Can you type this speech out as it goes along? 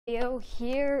Yo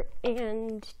here,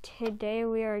 and today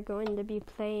we are going to be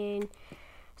playing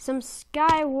some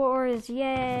Skywars.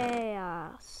 Yeah,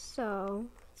 so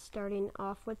starting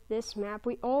off with this map,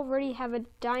 we already have a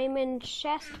diamond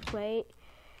chest plate,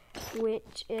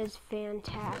 which is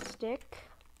fantastic.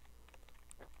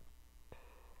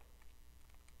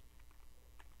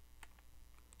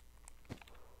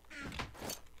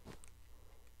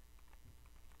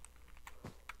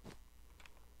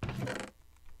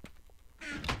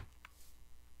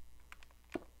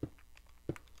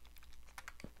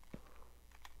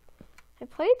 I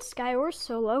played Skywars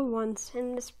solo once,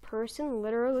 and this person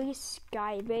literally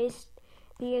skybased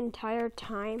the entire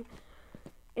time,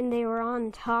 and they were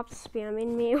on top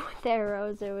spamming me with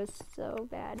arrows. It was so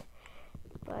bad,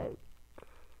 but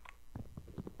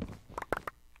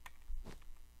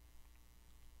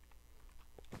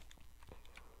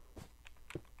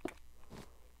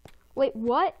wait,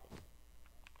 what?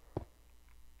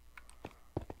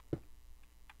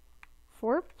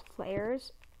 4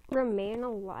 players remain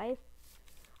alive?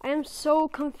 I am so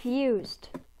confused.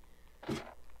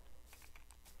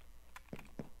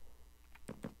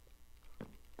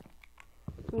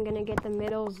 I'm gonna get the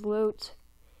middle's loot.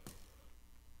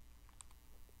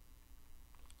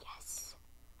 Yes.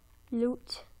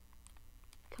 Loot.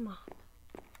 Come on.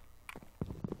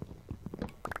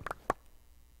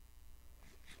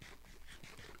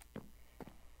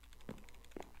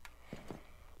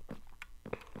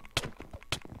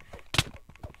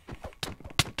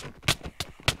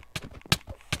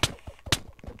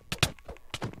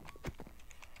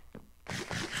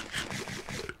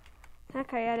 That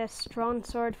guy had a strong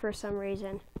sword for some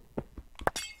reason.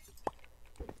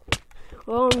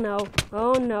 Oh no,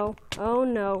 oh no, oh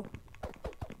no.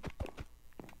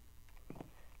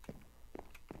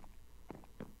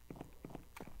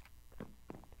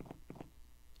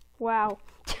 Wow.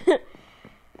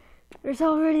 There's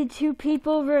already 2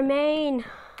 people remain.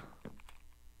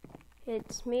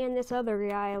 It's me and this other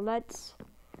guy. Let's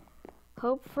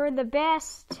hope for the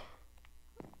best.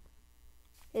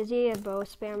 Is he a bow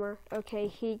spammer? Okay,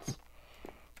 he's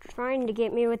trying to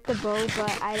get me with the bow,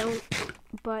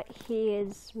 but he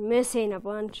is missing a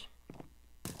bunch.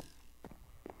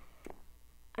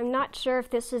 I'm not sure if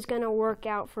this is gonna work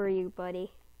out for you,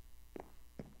 buddy.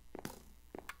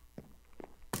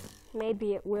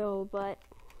 Maybe it will, but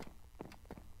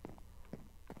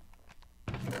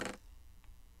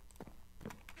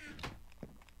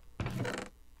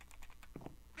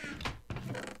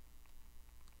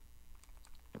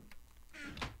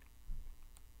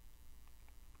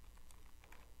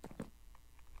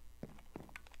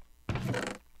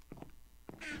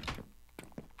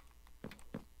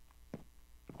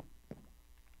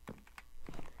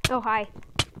oh, hi.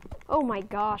 Oh my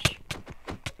gosh.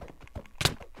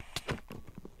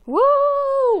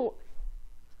 Woo!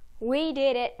 We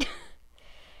did it.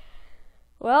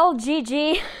 Well,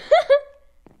 GG.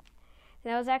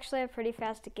 That was actually a pretty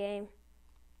fast game.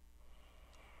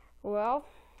 Well,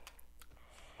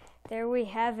 there we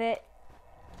have it.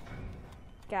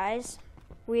 Guys,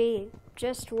 we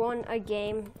just won a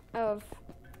game of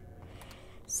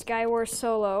Skywars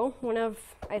Solo, one of,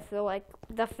 I feel like,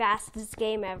 the fastest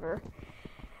game ever.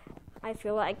 I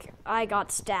feel like I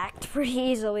got stacked pretty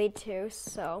easily too,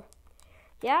 so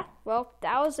yeah, well,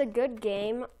 that was a good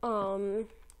game.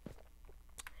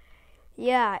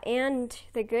 Yeah, and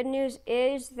the good news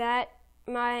is that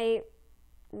my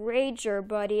rager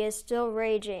buddy is still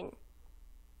raging.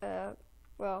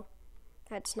 Well,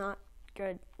 that's not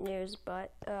good news,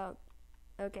 but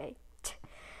okay.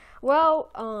 Well,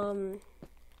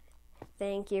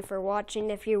 thank you for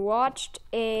watching if you watched,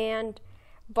 and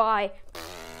bye.